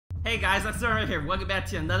Hey guys, I'm Storm here. Welcome back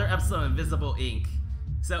to another episode of Invisible Inc.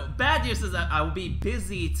 So, bad news is that I will be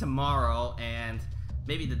busy tomorrow and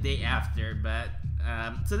maybe the day after, but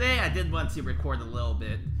today I did want to record a little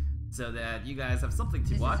bit so that you guys have something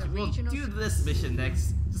to watch. We'll do this mission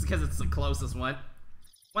next, just because it's the closest one.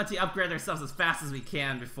 Want to upgrade ourselves as fast as we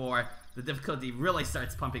can before the difficulty really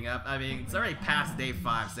starts pumping up. I mean, it's already past day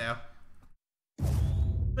 5, so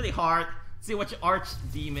pretty hard. See what your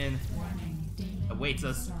archdemon awaits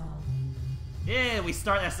us. Yeah, we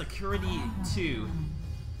start at security 2.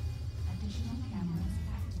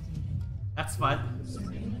 That's fun.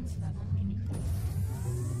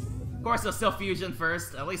 Of course, there's still fusion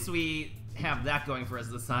first. At least we have that going for us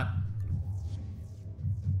this time.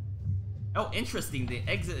 Oh, interesting. The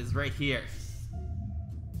exit is right here.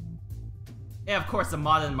 Yeah, of course, the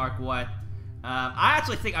modern Mark 1. I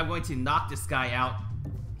actually think I'm going to knock this guy out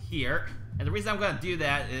here. And the reason I'm going to do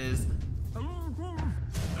that is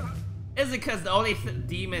because the only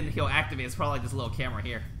demon he'll activate is probably this little camera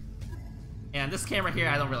here. And this camera here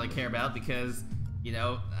I don't really care about because, you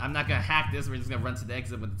know, I'm not gonna hack this, we're just gonna run to the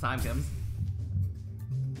exit when the time comes.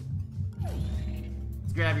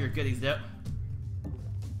 Let's grab your goodies though.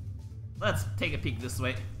 Let's take a peek this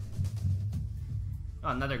way. Oh,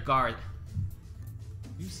 another guard.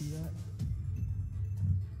 You see that?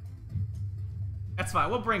 That's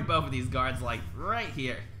fine, we'll bring both of these guards like right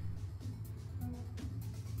here.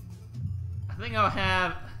 I think I'll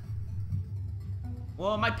have...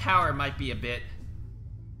 Well, my power might be a bit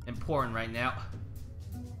important right now.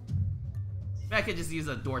 Maybe I could just use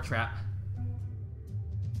a door trap.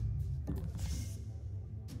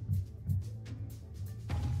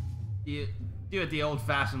 Do it the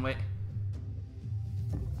old-fashioned way.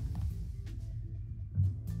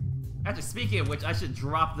 Actually, speaking of which, I should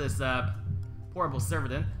drop this portable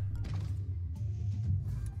servant.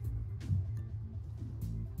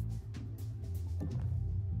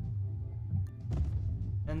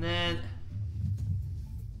 And then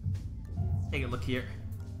take a look here.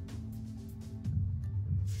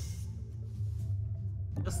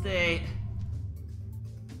 Just a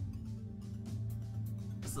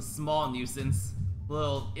small nuisance,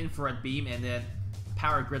 little infrared beam, and then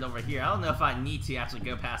power grid over here. I don't know if I need to actually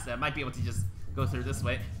go past that. I might be able to just go through this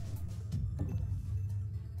way.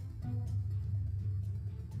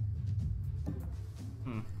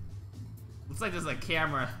 Looks like there's a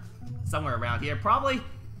camera somewhere around here. Probably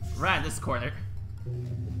right in this corner.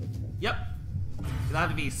 Yep. Gonna have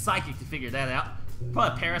to be psychic to figure that out.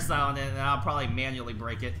 Probably parasite on it, and I'll probably manually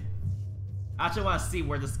break it. I actually want to see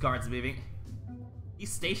where this guard's moving.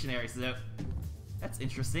 He's stationary, so that's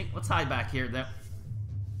interesting. Let's hide back here, though.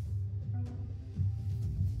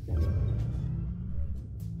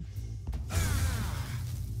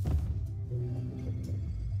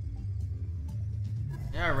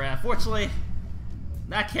 Alright, unfortunately,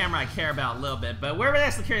 that camera I care about a little bit, but we're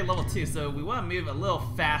at security level 2, so we want to move a little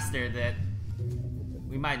faster than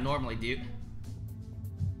we might normally do.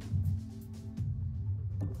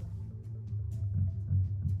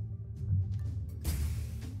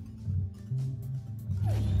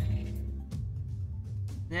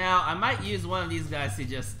 Now, I might use one of these guys to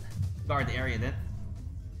just guard the area then.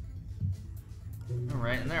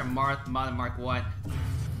 Alright, and they're modern Mark 1.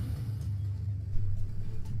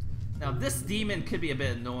 Now this demon could be a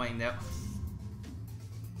bit annoying though.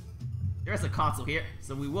 There's a console here,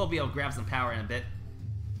 so we will be able to grab some power in a bit.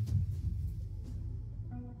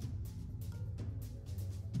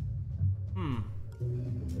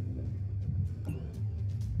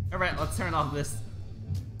 Alright, let's turn off this.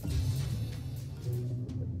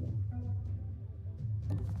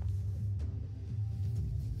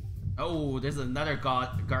 Oh, there's another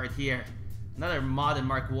guard here. Another modern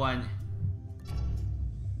Mark 1.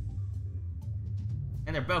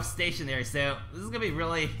 And they're both stationary, so this is gonna be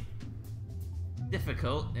really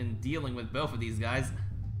difficult in dealing with both of these guys.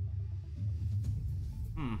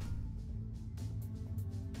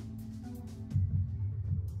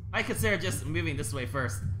 I consider just moving this way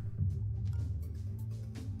first.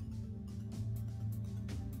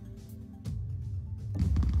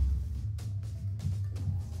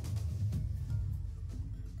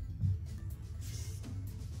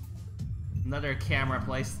 Another camera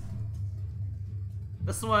placed.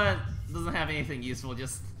 This one doesn't have anything useful,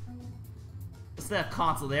 just that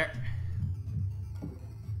console there. I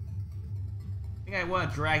think I want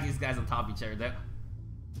to drag these guys on top of each other though.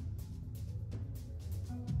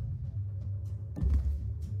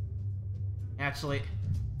 Actually,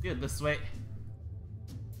 do it this way.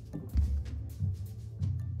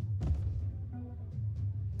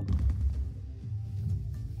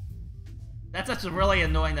 That's actually really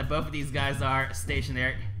annoying that both of these guys are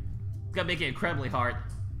stationary. It's gonna make it incredibly hard.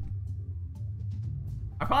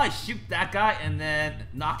 I'll probably shoot that guy and then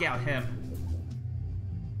knock out him.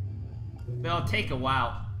 But it'll take a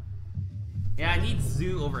while. Yeah, I need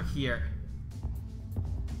Zoo over here.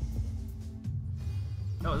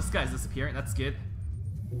 Oh, this guy's disappearing. That's good.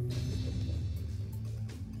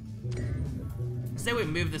 Say we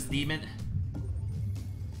move this demon.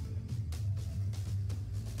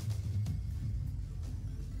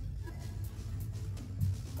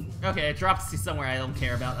 Okay, it drops to somewhere I don't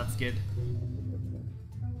care about. That's good.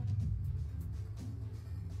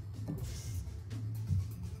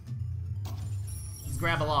 Let's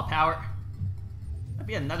grab a lot of power. Might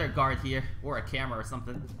be another guard here, or a camera or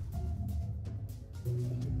something.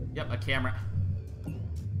 Yep, a camera.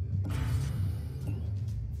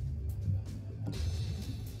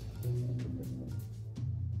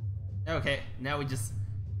 Okay, now we just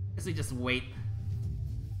wait.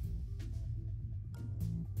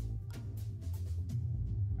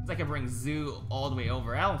 I can bring Zoo all the way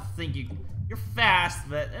over. I don't think you're fast,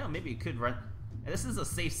 but maybe you could run. And this is a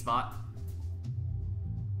safe spot.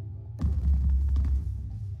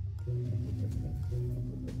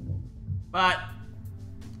 But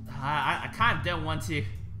I kind of don't want to.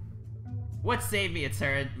 Would save me a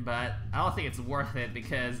turn, but I don't think it's worth it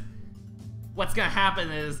because what's gonna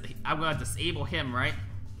happen is I'm gonna disable him, right?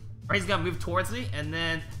 Or he's gonna move towards me, and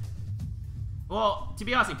then, well, to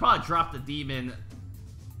be honest, he probably dropped the demon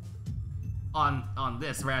on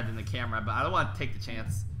this rather than the camera, but I don't want to take the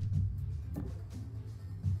chance.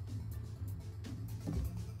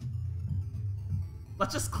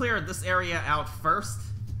 Let's just clear this area out first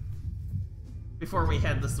before we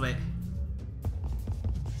head this way.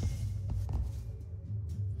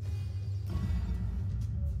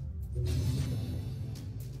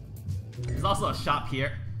 There's also a shop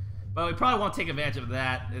here, but we probably won't take advantage of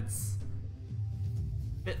that. It's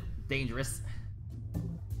a bit dangerous.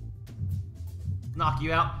 Knock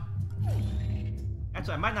you out.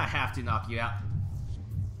 Actually, I might not have to knock you out.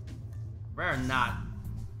 Rare or not.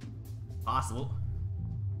 Possible.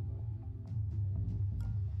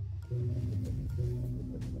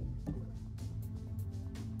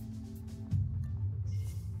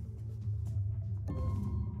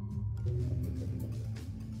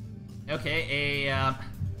 Okay, a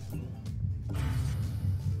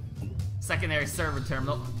secondary server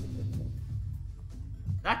terminal.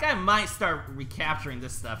 That guy might start recapturing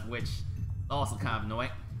this stuff, which is also kind of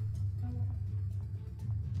annoying.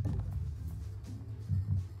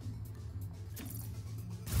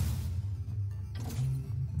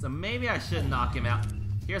 So maybe I should knock him out.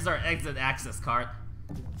 Here's our exit access card.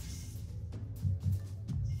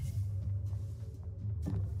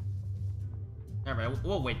 Alright,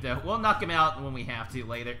 we'll wait though. We'll knock him out when we have to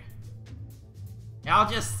later. I'll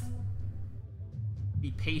just be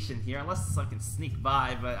patient here, unless I can sneak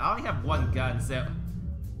by, but I only have one gun, so I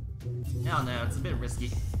don't know, it's a bit risky.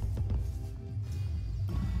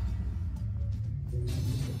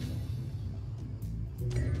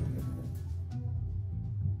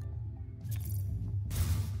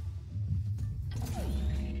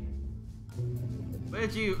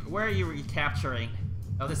 Where are you recapturing?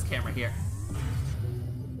 Oh, this camera here.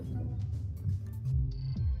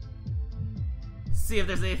 See if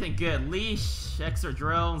there's anything good. Leash, extra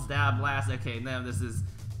drones, dab blast. Okay, none of this is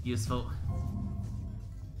useful.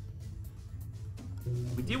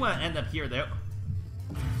 We do want to end up here though.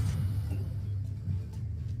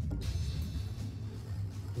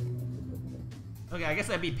 Okay, I guess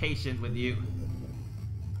I'd be patient with you.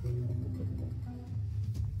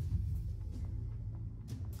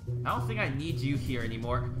 I don't think I need you here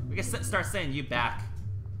anymore. We can start sending you back.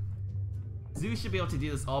 Zoo should be able to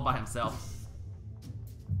do this all by himself.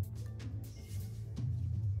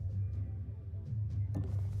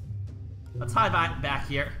 Let's hide back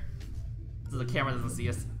here so the camera doesn't see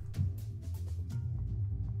us.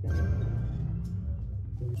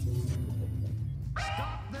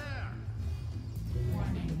 Stop there.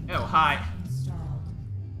 Oh, hi.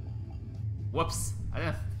 Whoops.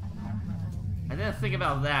 I didn't think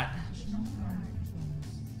about that.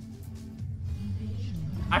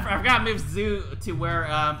 I forgot to move Zoo to where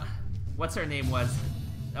what's her name was.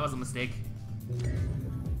 That was a mistake.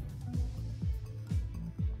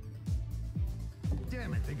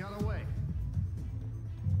 Damn it, they got away.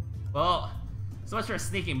 Well, so much for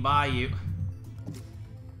sneaking by you.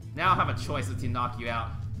 Now I have a choice to knock you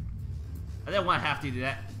out. I didn't want to have to do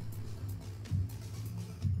that.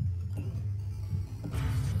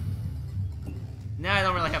 Now I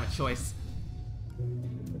don't really have a choice.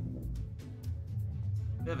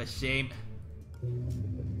 Bit of a shame.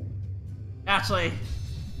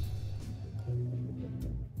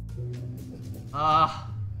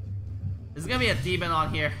 There's gonna be a demon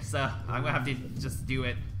on here, so I'm gonna have to just do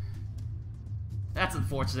it. That's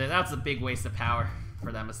unfortunate. That's a big waste of power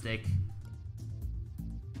for that mistake.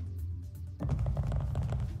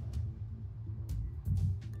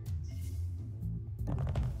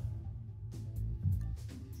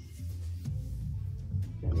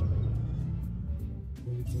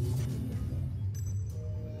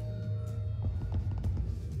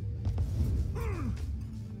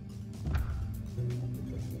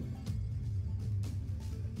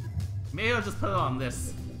 Maybe I'll just put it on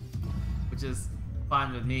this, which is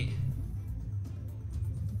fine with me.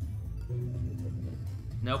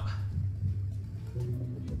 Nope.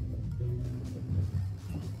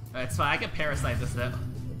 Alright, it's fine. I can parasite this though.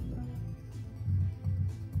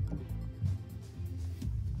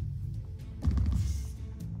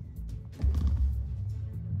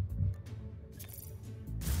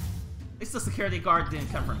 At least the security guard didn't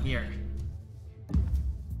come from here.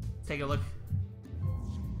 Let's take a look.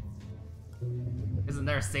 Isn't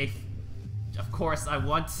there a safe? Of course I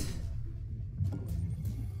want.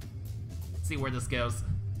 Let's see where this goes.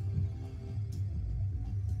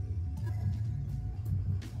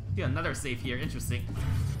 Yeah, another safe here. Interesting.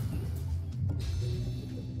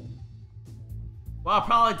 What I'll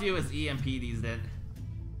probably do is EMP these then.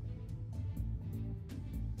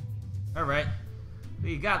 Alright.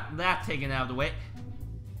 We got that taken out of the way.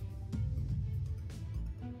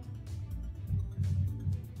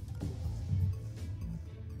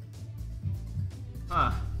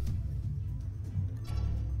 Huh.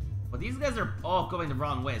 Well, these guys are all going the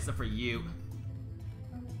wrong way except for you.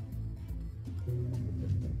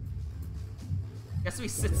 Guess we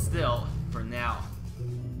sit still for now.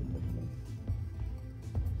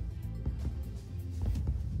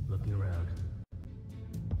 Looking around.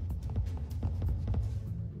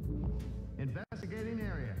 Investigating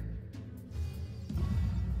area.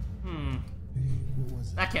 What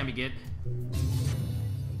was That can't be good.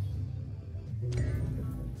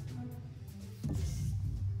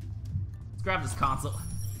 Let's grab this console.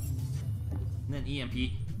 And then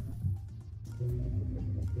EMP.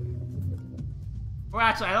 Or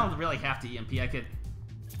actually, I don't really have to EMP. I could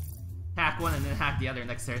hack one and then hack the other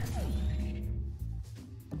next turn.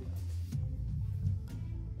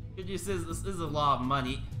 Good use is, this is a lot of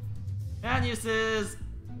money. Bad use is...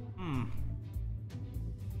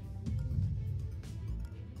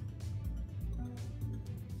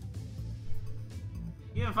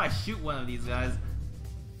 Even if I shoot one of these guys...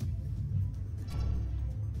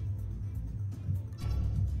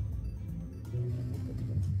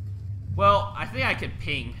 Well, I think I could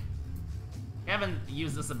ping. I haven't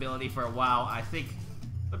used this ability for a while. I think it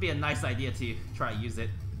would be a nice idea to try to use it.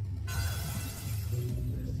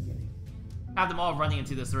 Have them all running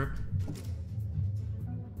into this room.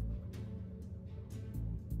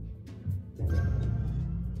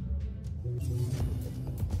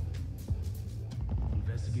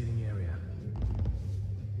 Investigating area.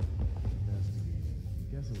 investigating?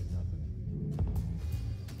 Guess it was nothing.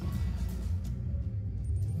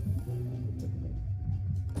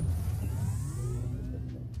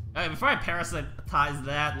 Alright, before I parasitize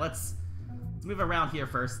that, let's move around here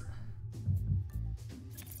first.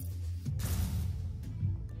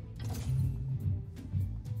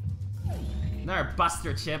 Another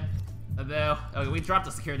buster chip. Although, okay, we dropped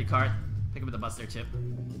the security card. Pick up the buster chip.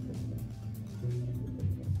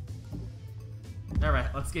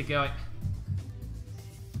 Alright, let's get going.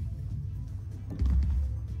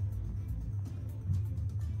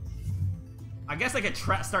 I guess I could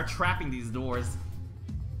start trapping these doors.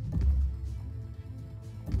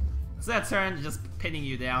 It's that turn just pinning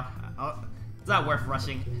you down. It's not worth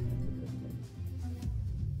rushing.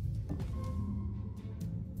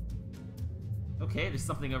 Okay, there's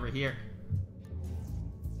something over here.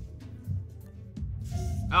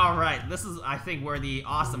 Alright, this is, I think, where the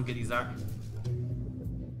awesome goodies are.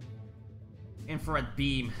 Infrared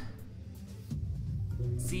beam.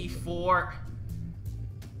 C4.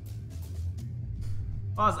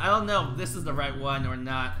 Well, I don't know if this is the right one or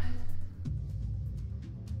not.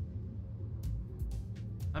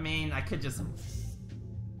 I mean, I could just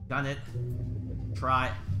gun it.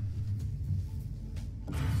 Try.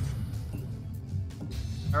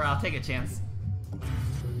 Or I'll take a chance.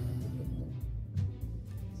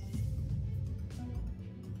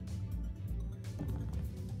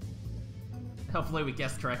 Hopefully we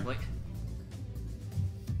guessed correctly.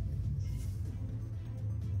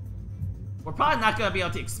 We're probably not gonna be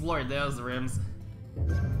able to explore those rooms.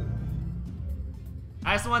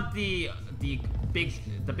 I just want the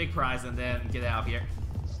big prize and then get out of here.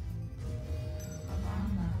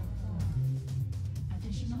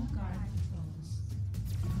 Additional guard patrols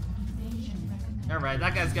Alright,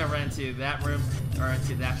 that guy's gonna run into that room, or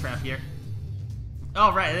into that trap here.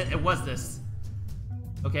 Oh, right, it was this.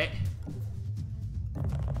 Okay.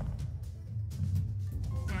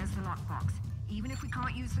 There's the lockbox. Even if we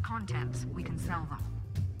can't use the contents, we can sell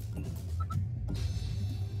them.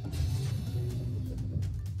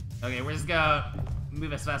 Okay, we're just gonna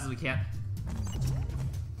move as fast as we can.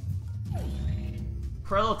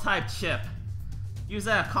 Prototype chip. Use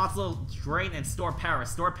a console, drain and store power.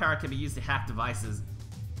 Store power can be used to hack devices.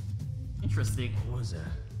 Interesting. What was that?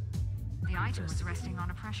 The item was resting on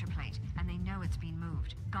a pressure plate, and they know it's been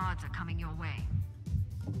moved. Guards are coming your way.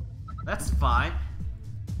 That's fine.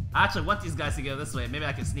 I actually want these guys to go this way. Maybe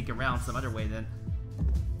I can sneak around some other way then.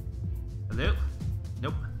 Hello?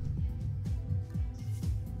 Nope.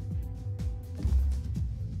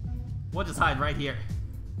 We'll just hide right here.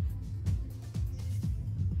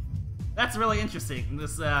 That's really interesting,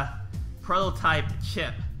 this prototype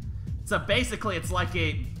chip. So basically it's like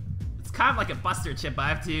it's kind of like a buster chip, but I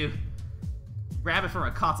have to grab it from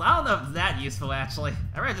a console. I don't know if it's that useful actually.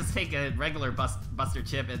 I'd rather just take a regular buster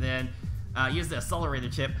chip and then use the accelerator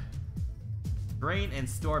chip. Drain and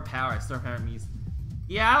store power. Store power means...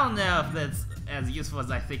 Yeah, I don't know if that's as useful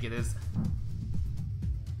as I think it is.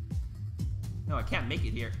 No, I can't make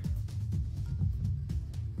it here.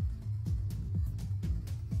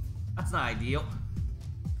 That's not ideal.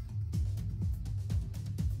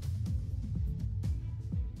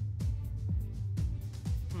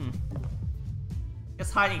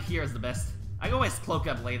 Guess hiding here is the best. I can always cloak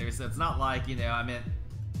up later, so it's not like, you know, I'm in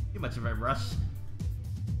too much of a rush.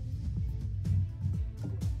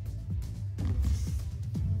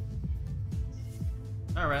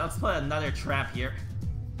 Alright, let's put another trap here.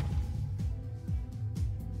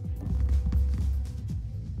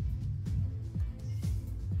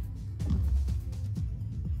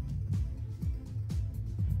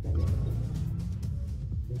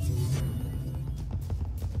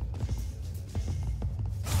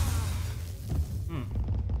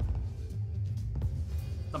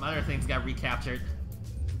 Some other things got recaptured.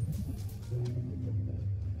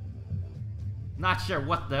 Not sure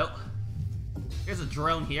what though. Here's a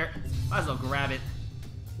drone here. Might as well grab it.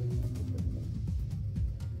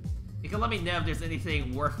 You can let me know if there's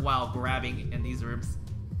anything worthwhile grabbing in these rooms.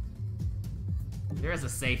 There is a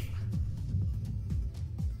safe.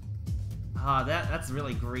 Ah, that's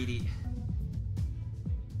really greedy.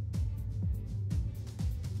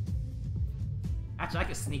 Actually, I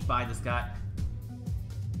could sneak by this guy.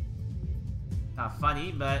 Not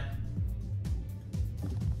funny, but...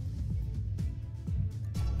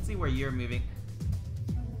 Let's see where you're moving.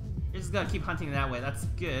 You're just gonna keep hunting that way, that's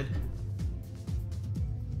good.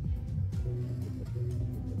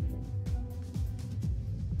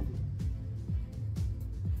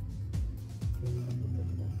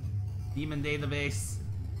 Demon database.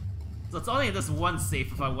 So it's only this one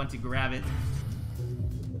safe if I want to grab it.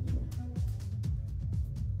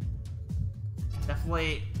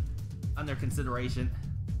 Definitely under consideration.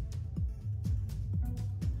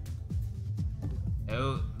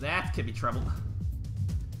 Oh, that could be trouble.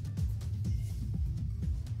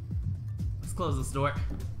 Let's close this door.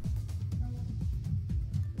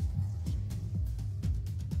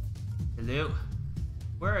 Hello?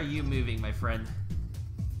 Where are you moving, my friend?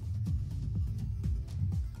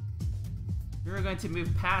 You're going to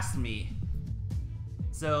move past me.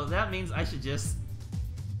 So that means I should just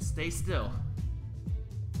stay still.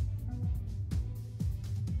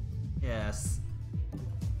 Yes.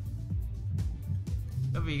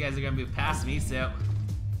 Hopefully you guys are gonna move past me, so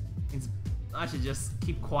means I should just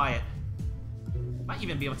keep quiet. Might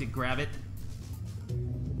even be able to grab it.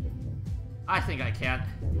 I think I can.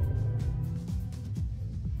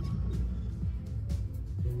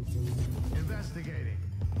 Investigating.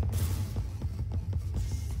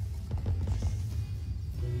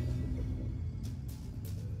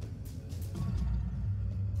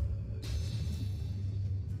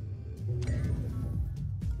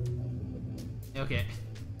 Okay.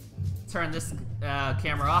 Turn this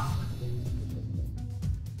camera off.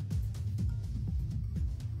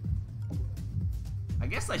 I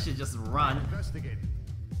guess I should just run Investigating.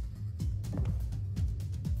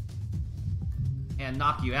 and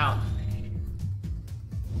knock you out.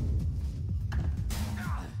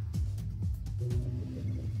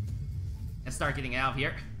 And start getting out of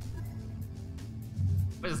here.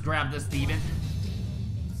 We'll just grab this demon.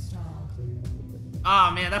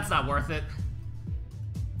 Oh man, that's not worth it.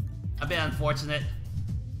 A bit unfortunate.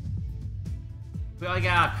 We only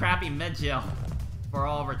got a crappy med gel for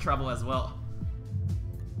all of our trouble as well.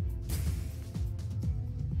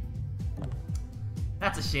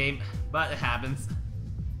 That's a shame, but it happens.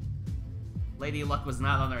 Lady Luck was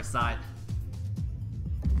not on our side.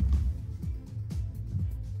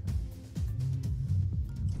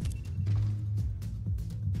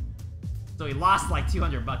 So we lost like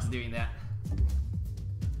 $200 doing that.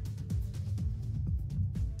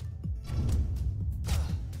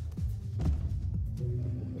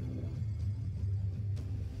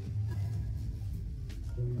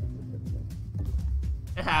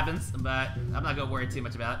 It happens, but I'm not gonna worry too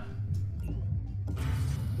much about it.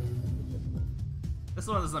 This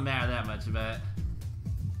one doesn't matter that much, but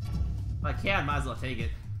if I can, might as well take it.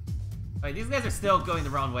 Alright, these guys are still going the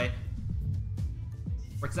wrong way.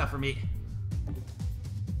 Works out for me.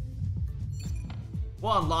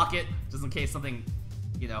 We'll unlock it, just in case something,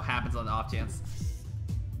 you know, happens on the off chance.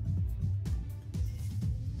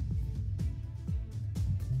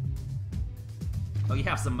 Oh, you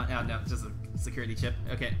have some, oh no, just a security chip.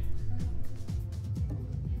 Okay.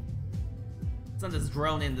 Send this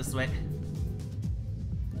drone in this way.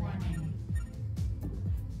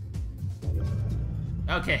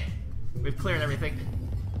 Okay, we've cleared everything.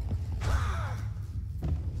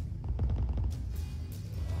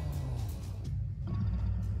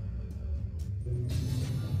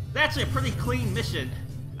 It's actually a pretty clean mission.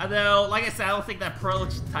 Although, like I said, I don't think that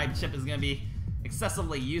prototype chip is gonna be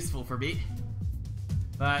excessively useful for me.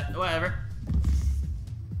 But whatever.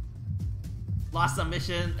 Lost some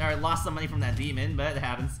mission, or lost some money from that demon, but it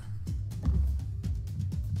happens.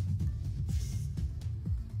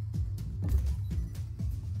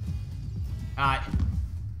 Alright.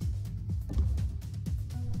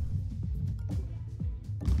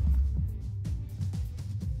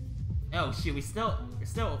 Oh shoot, we're still,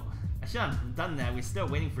 I should have done that, we're still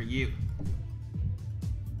waiting for you.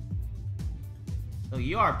 So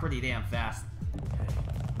you are pretty damn fast.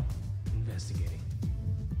 Investigating.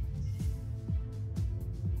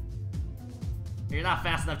 You're not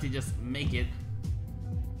fast enough to just make it.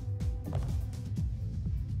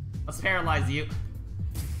 Let's paralyze you.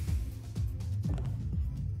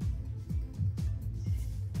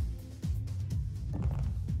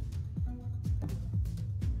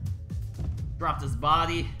 Drop this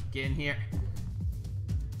body, get in here.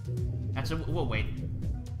 Actually, we'll wait.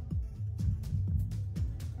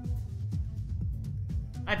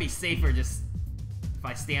 Might be safer just if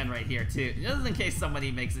I stand right here too, just in case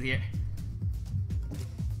somebody makes it here.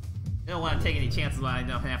 I don't want to take any chances when I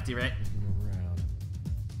don't have to, right?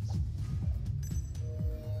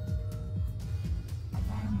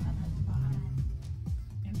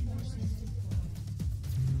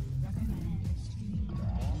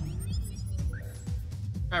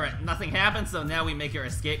 Alright, nothing happened, so now we make our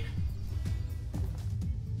escape.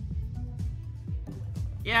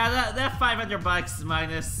 Yeah, that $500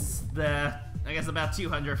 minus the, I guess about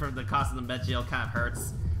 200 for the cost of the med jail kind of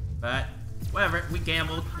hurts. But, whatever, we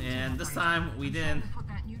gambled, and this time we didn't.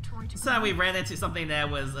 This time we ran into something that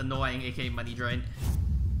was annoying, aka money drain.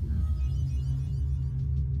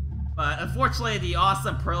 But unfortunately, the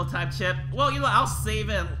awesome prototype chip, well, you know, I'll save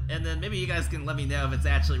it, and then maybe you guys can let me know if it's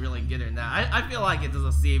actually really good or not. I feel like it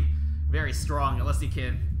doesn't seem very strong unless you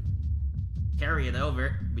can carry it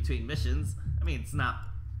over between missions. I mean, it's not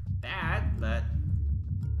bad, but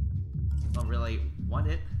I don't really want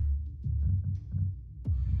it.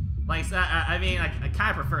 Like, I mean, I kind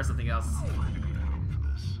of prefer something else.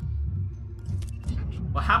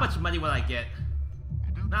 Well, how much money would I get?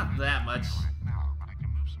 Not that much.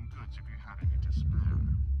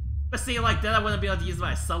 But see, like, then I wouldn't be able to use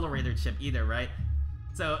my accelerator chip either, right?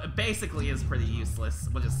 So, it basically is pretty useless.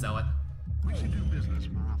 We'll just sell it. We should do business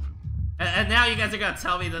more often. And now you guys are gonna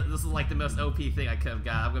tell me that this is like the most OP thing I could have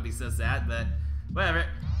got. I'm gonna be so sad, but whatever.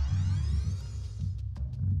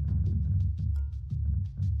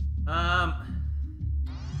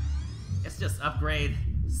 Let's just upgrade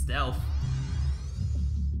stealth.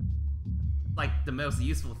 Like the most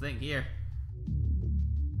useful thing here.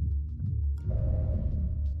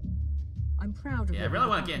 I'm proud of Yeah, I really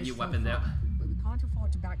want to get a new weapon though. But we can't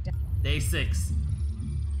afford to back down. Day 6.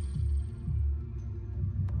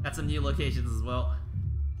 Got some new locations as well.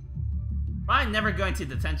 Probably never going to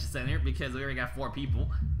detention center because we already got 4 people.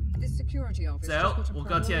 This security office So, just got a we'll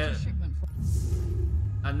go to priority shipment for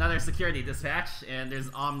another security dispatch, and there's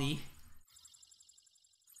Omni.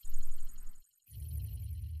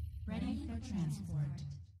 Ready for transport.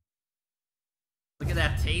 Look at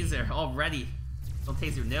that taser already. Don't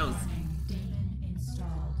tase your nose. Warning, Damon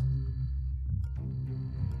installed.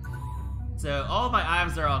 So all of my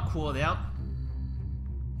items are all cooled out.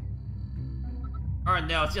 Or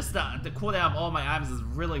no, it's just the cooldown of all my items is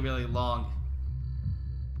really, really long.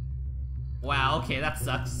 Wow, okay, that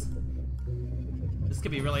sucks. This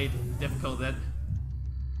could be really difficult then.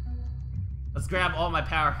 Let's grab all my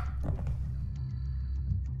power.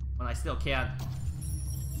 When I still can.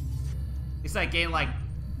 At least I gained like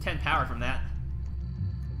 10 power from that.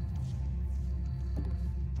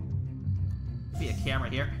 Be a camera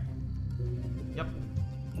here. Yep.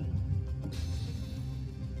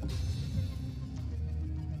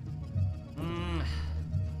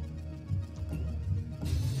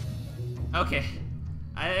 Okay.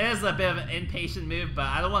 It is a bit of an impatient move, but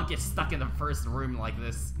I don't want to get stuck in the first room like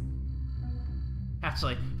this.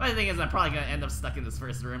 Actually, funny thing is I'm probably gonna end up stuck in this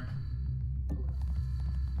first room.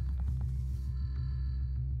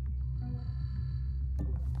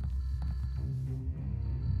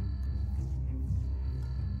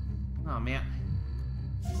 Oh man.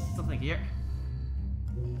 Something here.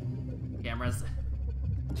 Cameras.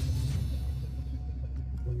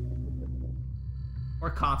 Or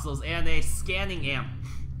consoles, and a scanning amp.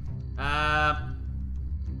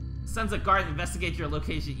 Sends a guard to investigate your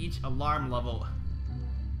location, each alarm level.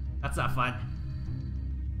 That's not fun.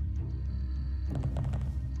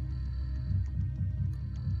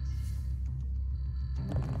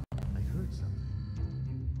 I heard something.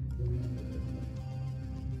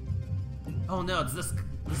 Oh no, it's this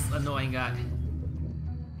annoying guy.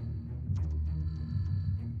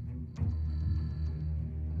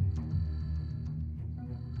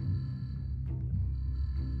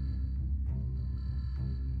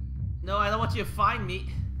 No, I don't want you to find me.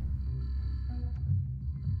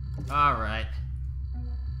 Alright.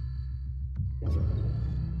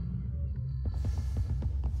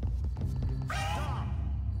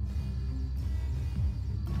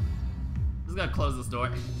 Just gonna close this door.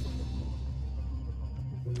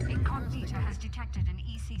 Incognita has detected an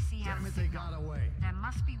ECCM Damn it, they signal. got away. There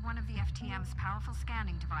must be one of the FTM's powerful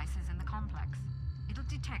scanning devices in the complex. It'll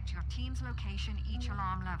detect your team's location each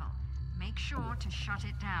alarm level. Make sure to shut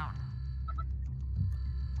it down.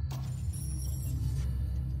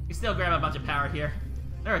 You still grab a bunch of power here.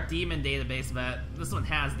 They're a demon database, but this one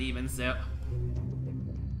has demons, so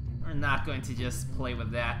we're not going to just play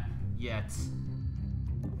with that yet.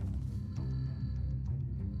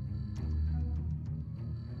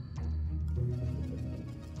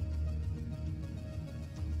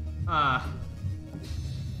 I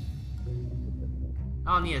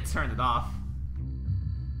don't need to turn it off.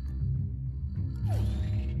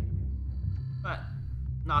 But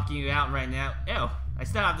knocking you out right now. Ew, I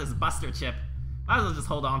still have this Buster chip. Might as well just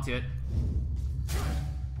hold on to it.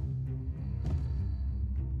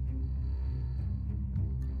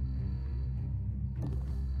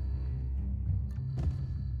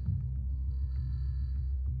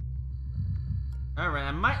 Alright,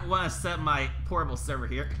 I might want to set my portable server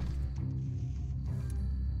here.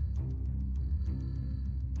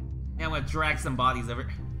 And I'm gonna drag some bodies over.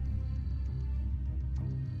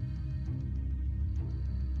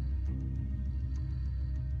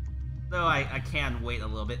 Though I can wait a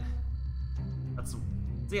little bit. Let's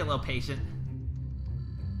be a little patient.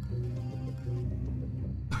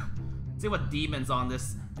 See what demon's on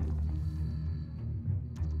this.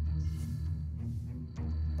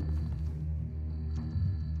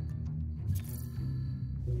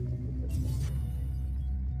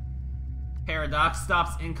 Paradox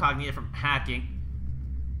stops Incognita from hacking.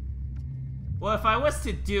 Well, if I was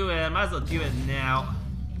to do it, I might as well do it now.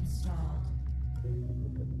 Installed.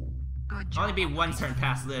 Good I'll job. only be one turn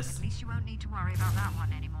past this. At least you won't need to worry about that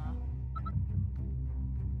one anymore.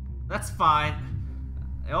 That's fine.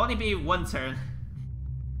 It'll only be one turn.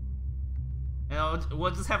 And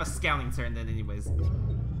we'll just have a scouting turn then anyways.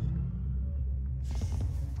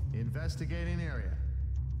 Investigating area.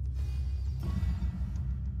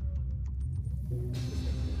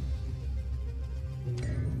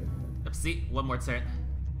 Yep, see, one more turn.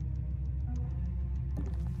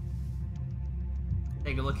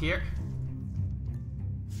 Take a look here.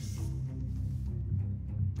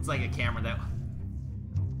 It's like a camera though.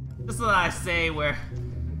 This is what I say where...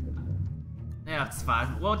 Yeah, it's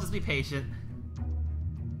fine. We'll just be patient.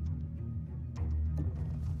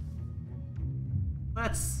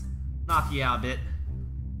 Let's knock you out a bit.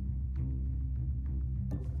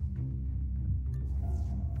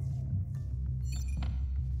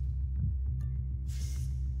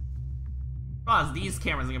 Problem is, these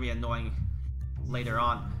cameras are gonna be annoying later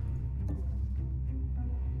on.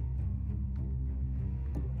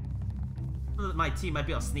 My team might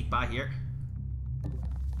be able to sneak by here.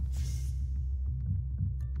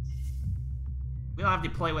 We don't have to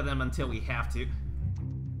play with them until we have to.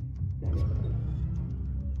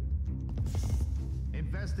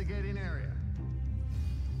 Investigating area.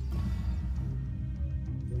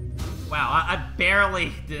 Wow, I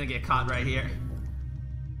barely didn't get caught right here.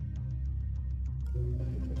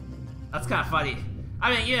 That's kind of funny.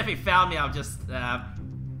 I mean, even if he found me, I would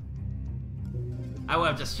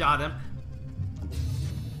have just shot him.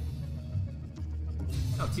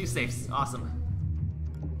 Oh, 2 safes. Awesome.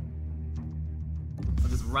 I'll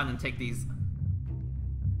just run and take these.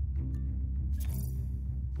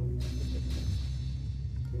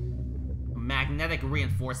 Magnetic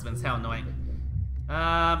reinforcements. How annoying.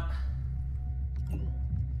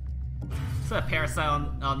 Put a parasite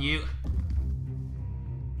on you.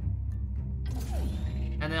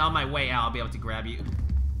 And then on my way out, I'll be able to grab you.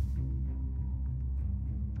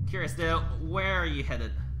 Curious though, where are you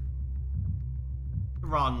headed? The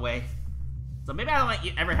wrong way. So maybe I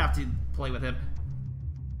don't ever have to play with him.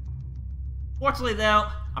 Fortunately though,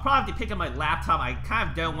 I'll probably have to pick up my laptop. I kind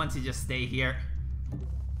of don't want to just stay here.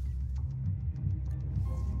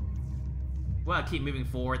 I want to keep moving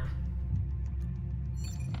forward.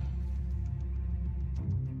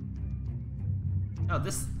 Oh,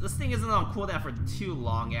 this thing isn't on cooldown for too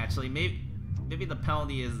long, actually. Maybe the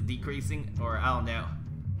penalty is decreasing, or I don't know.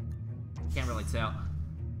 Can't really tell.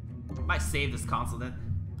 Might save this console then.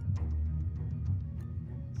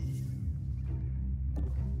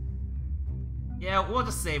 Yeah, we'll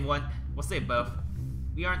just save one. We'll save both.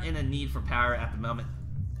 We aren't in a need for power at the moment.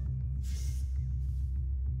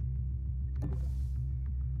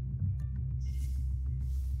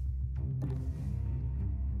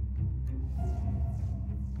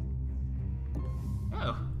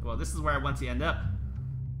 Oh, well, this is where I want to end up.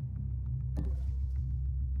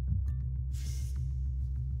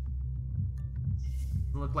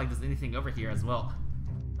 Doesn't look like there's anything over here as well.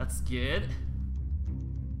 That's good.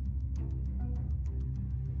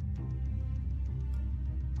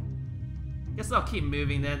 Guess I'll keep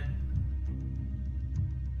moving then.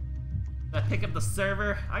 I pick up the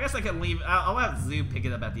server. I guess I can leave. I'll have Zoo pick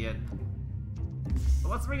it up at the end. But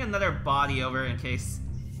let's bring another body over in case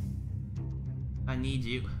I need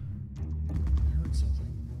you. I heard something.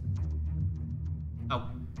 Oh,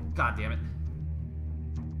 god damn it.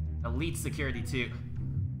 Elite security too.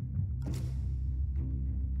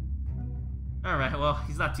 Alright, well,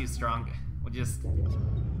 he's not too strong. We'll just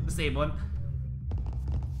disable him.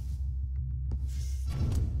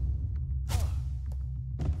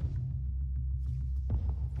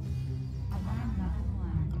 Alarm level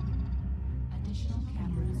 1. Additional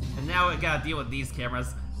cameras. And now we gotta deal with these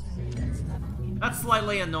cameras. Surveillance level increased. That's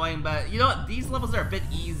slightly annoying, but you know what? These levels are a bit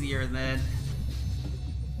easier than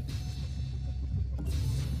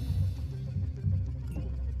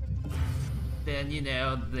you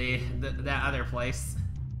know, that other place.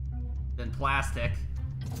 Than plastic.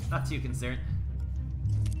 Not too concerned.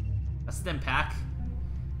 A stim pack.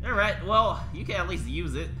 Alright, well, you can at least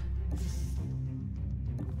use it.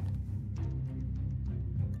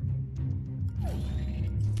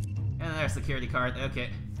 And another security card, okay.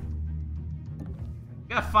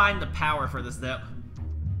 Gotta find the power for this though.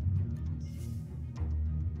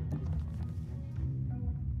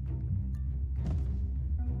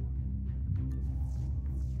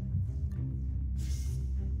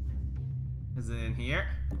 Is it in here?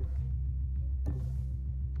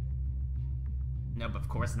 Nope, of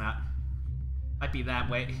course not. Might be that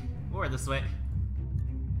way, or this way.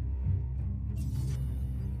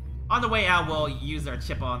 On the way out, we'll use our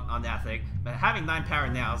chip on that thing. But having 9 power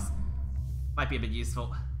now might be a bit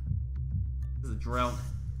useful. This is a drone.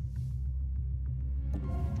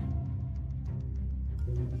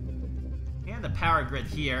 And the power grid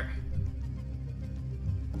here.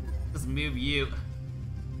 Just move you.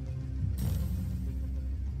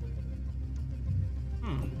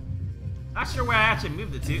 Not sure where I actually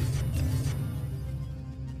moved it to.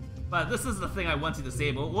 But this is the thing I want to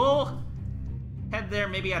disable. We'll head there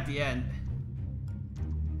maybe at the end.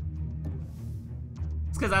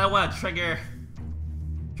 It's because I don't want to trigger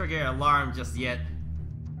an alarm just yet.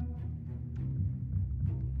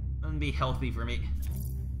 Wouldn't be healthy for me.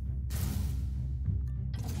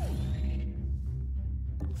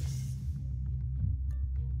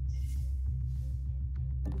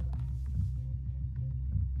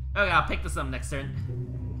 Okay, I'll pick this up next turn.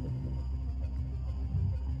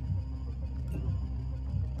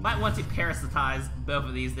 Might want to parasitize both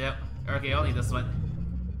of these though. Okay, only this one.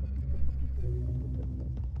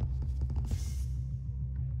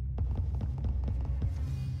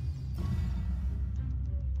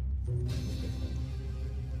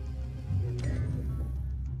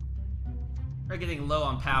 We're getting low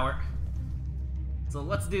on power. So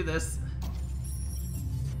let's do this.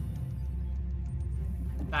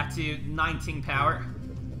 Back to 19 power.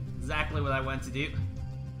 Exactly what I wanted to do.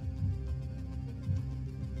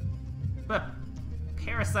 But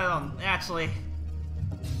parasite on actually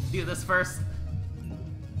do this first.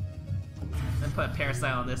 and put a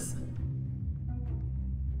parasite on this.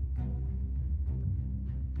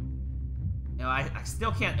 You know, I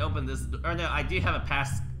still can't open this. Or no, I do have a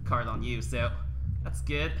pass card on you, so that's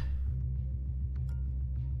good.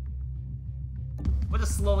 We'll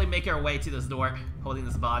just slowly make our way to this door, holding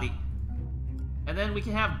this body. And then we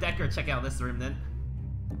can have Decker check out this room then.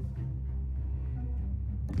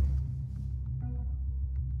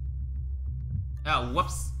 Oh,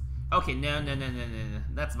 whoops. Okay, no.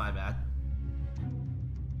 That's my bad.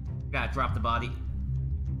 Gotta drop the body.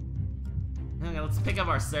 Okay, let's pick up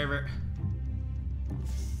our server.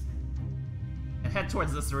 And head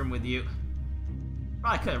towards this room with you.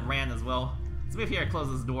 Probably could have ran as well. Let's move here and close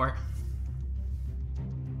this door.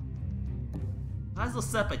 Might as well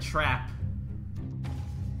set up a trap.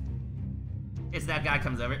 As that guy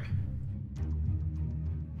comes over.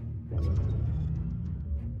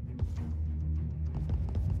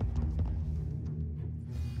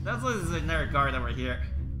 That's like there's another guard over here.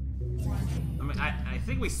 I mean, I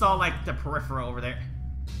think we saw like the peripheral over there.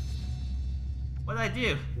 What did I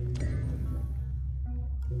do?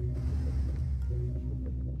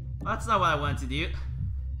 Well, that's not what I wanted to do.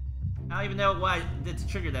 I don't even know what I did to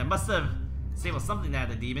trigger that. Must have disabled something that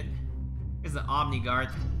had a demon. Here's an Omni guard.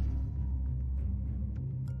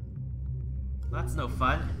 That's no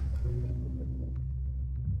fun.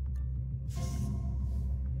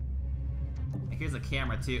 And here's a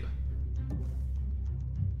camera too.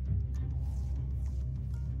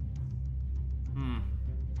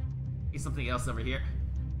 Here's something else over here.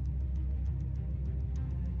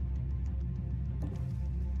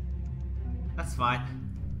 That's fine.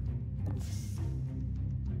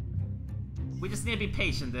 We just need to be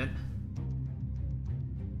patient then.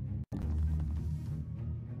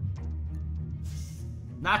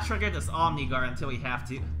 Not trigger this Omni guard until we have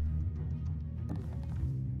to.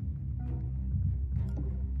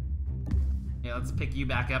 Yeah, let's pick you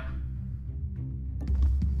back up.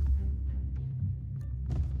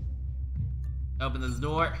 Open this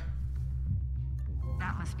door.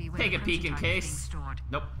 That must be where Take the a peek in prototype is case. being stored.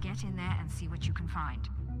 Nope. Get in there and see what you can find.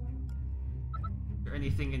 Is there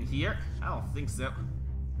anything in here? I don't think so.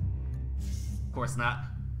 Of course not.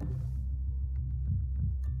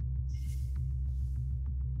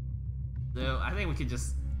 So I think we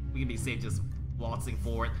can be safe just waltzing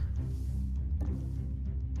forward.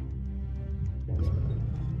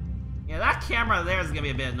 Yeah, that camera there is gonna be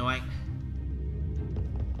a bit annoying.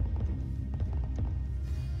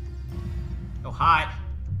 Oh, hi.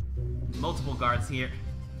 Multiple guards here.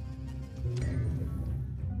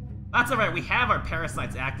 That's alright, we have our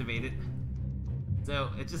parasites activated.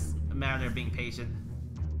 So it's just a matter of being patient.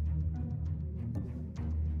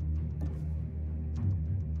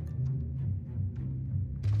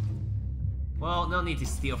 Well, no need to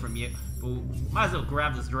steal from you. Ooh, might as well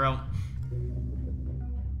grab this drone.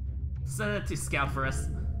 Send it to scout for us.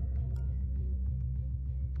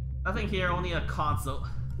 Nothing here, only a console.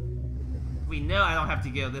 We know I don't have to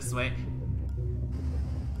go this way.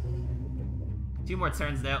 2 more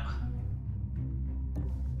turns though.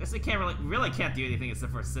 Guess we can't really can't do anything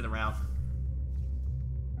except for sit around.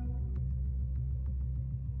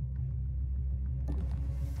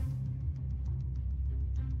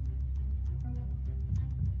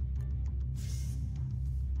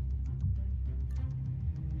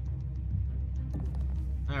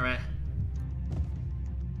 Alright.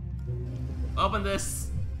 Open this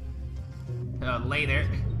later.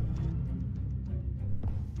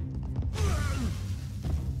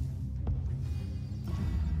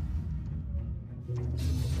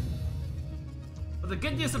 Well, the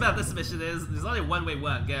good news about this mission is there's only one way we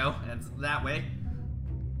want to go, and it's that way.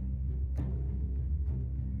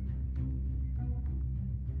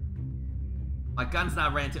 My gun's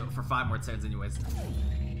not ready to for 5 more turns anyways.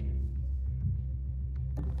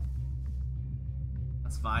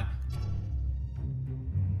 That's fine.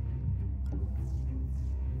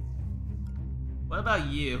 What about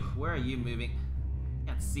you? Where are you moving?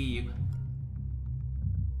 Can't see you.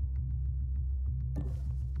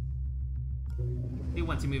 I do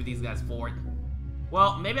want to move these guys forward.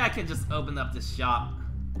 Well, maybe I can just open up this shop.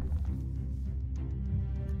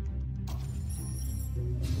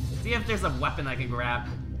 See if there's a weapon I can grab.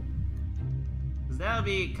 Because that would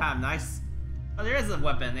be kind of nice. Oh, there is a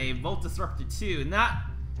weapon, a Volt Disruptor 2. Not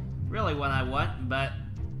really what I want, but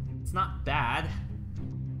it's not bad.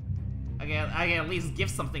 I can at least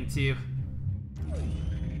give something to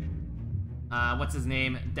what's his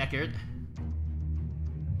name? Deckard.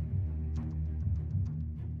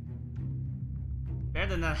 Better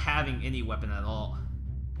than not having any weapon at all.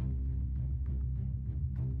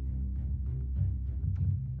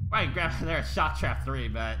 Right, grab another Shock Trap 3,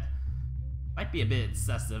 but Might be a bit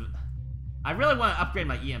excessive. I really want to upgrade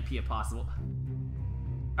my EMP if possible.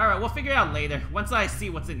 Alright, we'll figure it out later. Once I see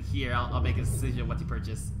what's in here, I'll make a decision what to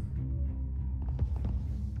purchase.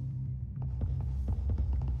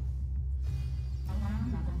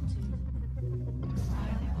 Alarm level 2.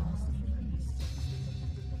 Fire levels increased.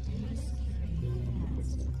 Data security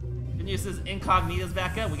enhanced. Good news is Incognito's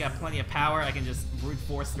back up. We got plenty of power. I can just brute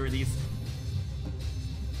force through these.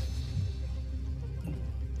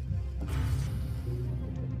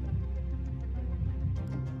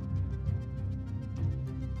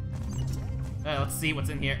 Let's see what's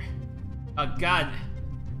in here. A gun.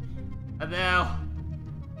 No.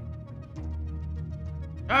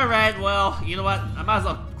 Alright, well, you know what? I might as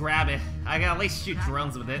well grab it. I can at least shoot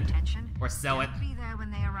drones with it. Or sell it. Be there when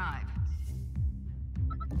they arrive.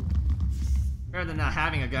 Better than not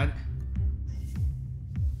having a gun.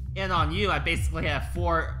 And on you, I basically have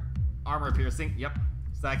 4 armor piercing. Yep.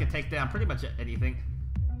 So I can take down pretty much anything.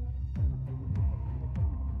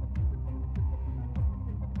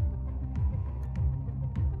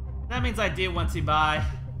 That means I do want to buy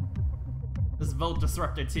this Volt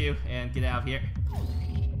Disruptor too and get out of here.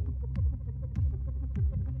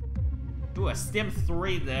 Ooh, a Stim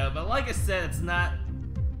 3 though, but like I said, it's not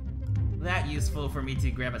that useful for me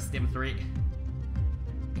to grab a Stim 3.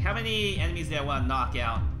 How many enemies do I want to knock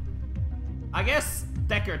out? I guess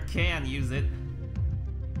Deckard can use it.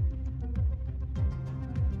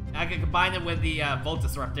 I can combine it with the Volt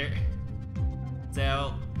Disruptor.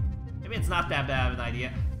 So, maybe it's not that bad of an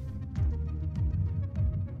idea.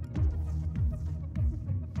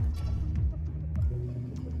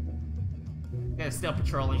 Okay, still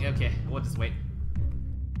patrolling. Okay, we'll just wait.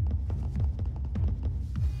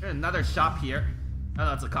 There's another shop here. Oh,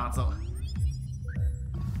 no, it's a console.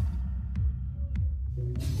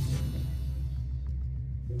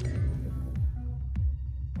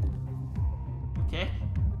 Okay.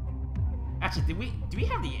 Actually, do we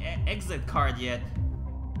have the exit card yet?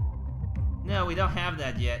 No, we don't have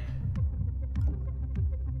that yet.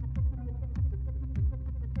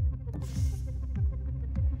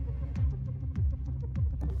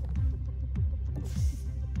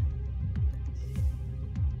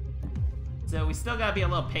 So we still gotta be a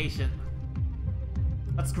little patient.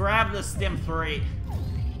 Let's grab the Stim 3.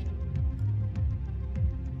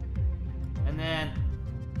 And then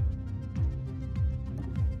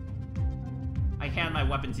I hand my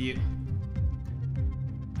weapon to you.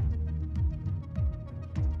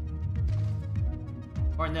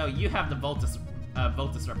 Or no, you have the Volt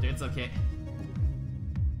Disruptor, it's okay.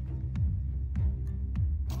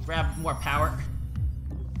 Grab more power.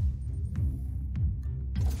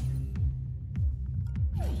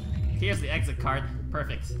 Here's the exit card.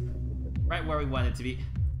 Perfect. Right where we want it to be.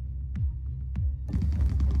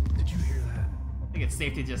 Did you hear that? I think it's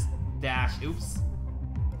safe to just dash. Oops.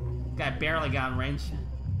 Guy barely got in range.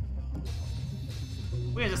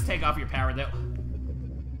 We can just take off your power though.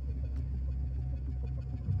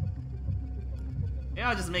 Maybe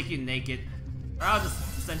I'll just make you naked. Or I'll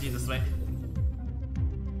just send you this way.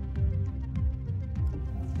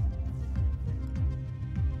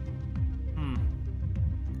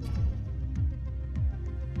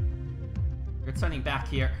 Returning back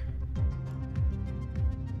here.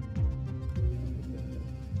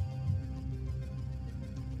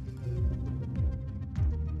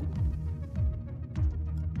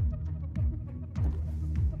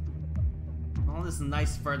 All this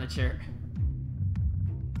nice furniture.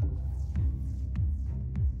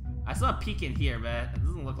 I saw a peek in here, but it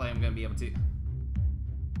doesn't look like I'm gonna be able to.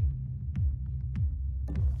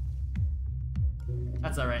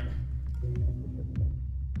 That's alright.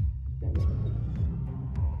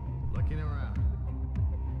 Looking around.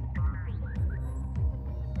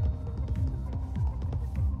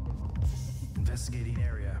 Investigating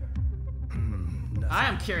area. Nothing. I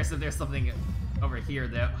am curious if there's something over here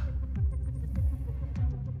though.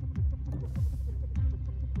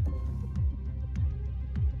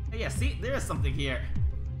 Oh, yeah, see, there is something here.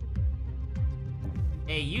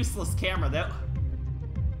 A useless camera though.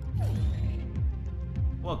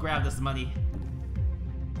 We'll grab this money.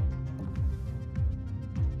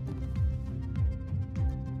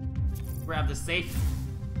 Grab the safe.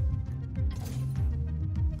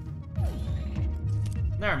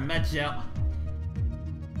 There, med gel.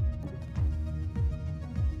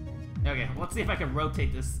 Okay, let's see if I can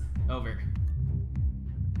rotate this over.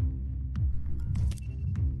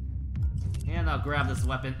 And I'll grab this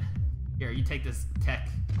weapon. Here, you take this tech.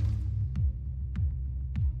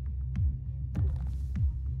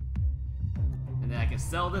 And then I can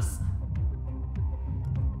sell this.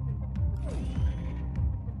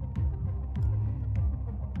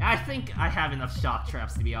 I think I have enough shock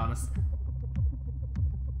traps, to be honest.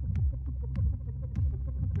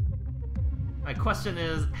 My question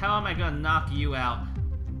is, how am I gonna knock you out?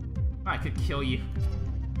 I could kill you.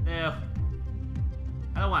 No.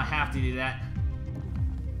 I don't want to have to do that.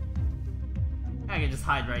 I can just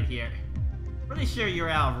hide right here. Pretty sure you're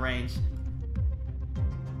out of range.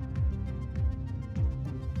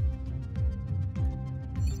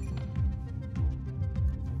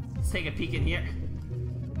 Let's take a peek in here.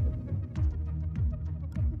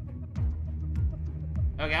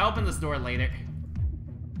 Okay, I'll open this door later.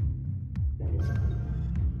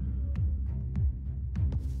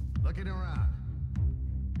 Looking around.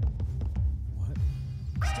 What?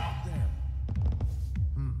 Stop there.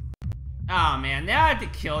 Oh man, now I have to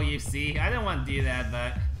kill you, see? I didn't want to do that,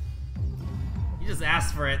 but... You just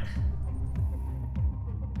asked for it.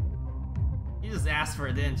 You just asked for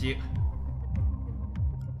it, didn't you?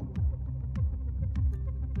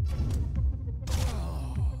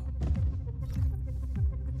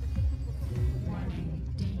 Warning,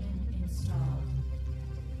 demon installed.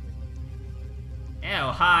 Ew,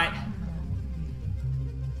 hi.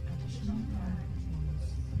 Additional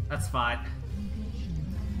parameters. That's fine.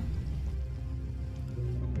 Engagement.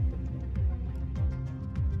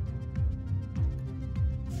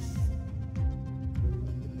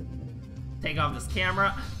 Take off this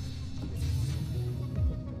camera.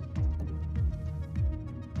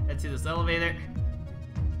 Head to this elevator.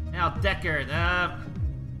 Now, Deckard,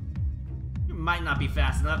 you might not be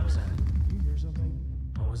fast enough. What was that? You hear something?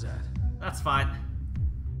 What was that? That's fine.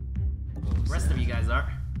 What was The rest that? of you guys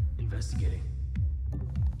are. Investigating.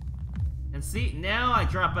 And see, now I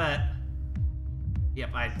drop a... Yep,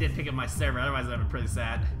 I did pick up my server, otherwise I'd have been pretty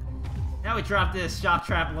sad. Now we drop this shock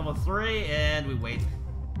trap level 3, and we wait.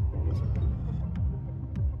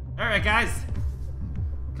 Alright guys,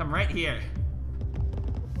 come right here.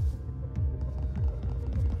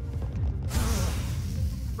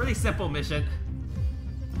 Pretty simple mission.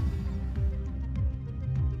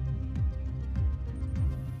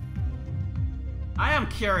 I am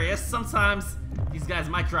curious, sometimes these guys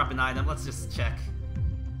might drop an item. Let's just check.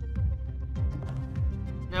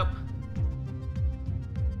 Nope.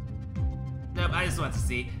 Nope, I just want to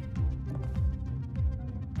see.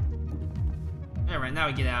 Alright, now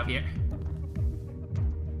we get out of here.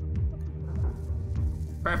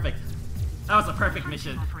 Perfect. That was a perfect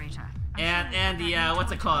mission. Operator. And the,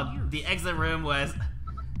 what's it called? The exit room was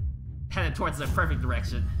headed towards the perfect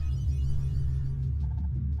direction.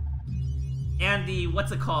 And the,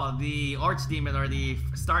 what's it called? The Archdemon or the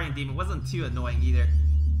Starting Demon wasn't too annoying either.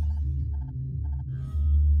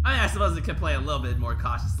 I mean, I suppose it could play a little bit more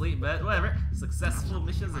cautiously, but whatever. Successful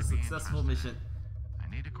mission's a successful mission.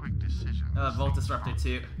 I need a quick decision. Volt Disruptor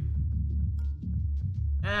 2.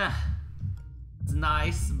 It's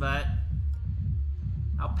nice, but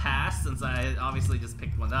I'll pass since I obviously just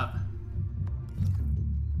picked one up.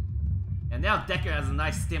 And now Deckard has a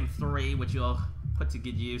nice Stim 3, which you'll put to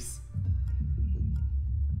good use.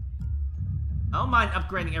 I don't mind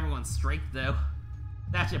upgrading everyone's strength though.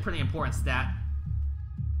 That's actually a pretty important stat.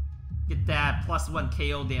 Get that +1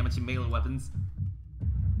 KO damage in melee weapons.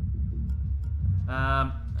 I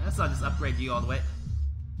guess I'll just upgrade you all the way.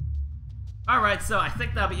 Alright, so I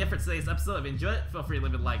think that'll be it for today's episode. If you enjoyed it, feel free to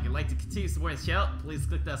leave a like. If you'd like to continue supporting this channel, please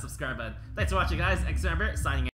click that subscribe button. Thanks for watching guys, XRamber, signing out.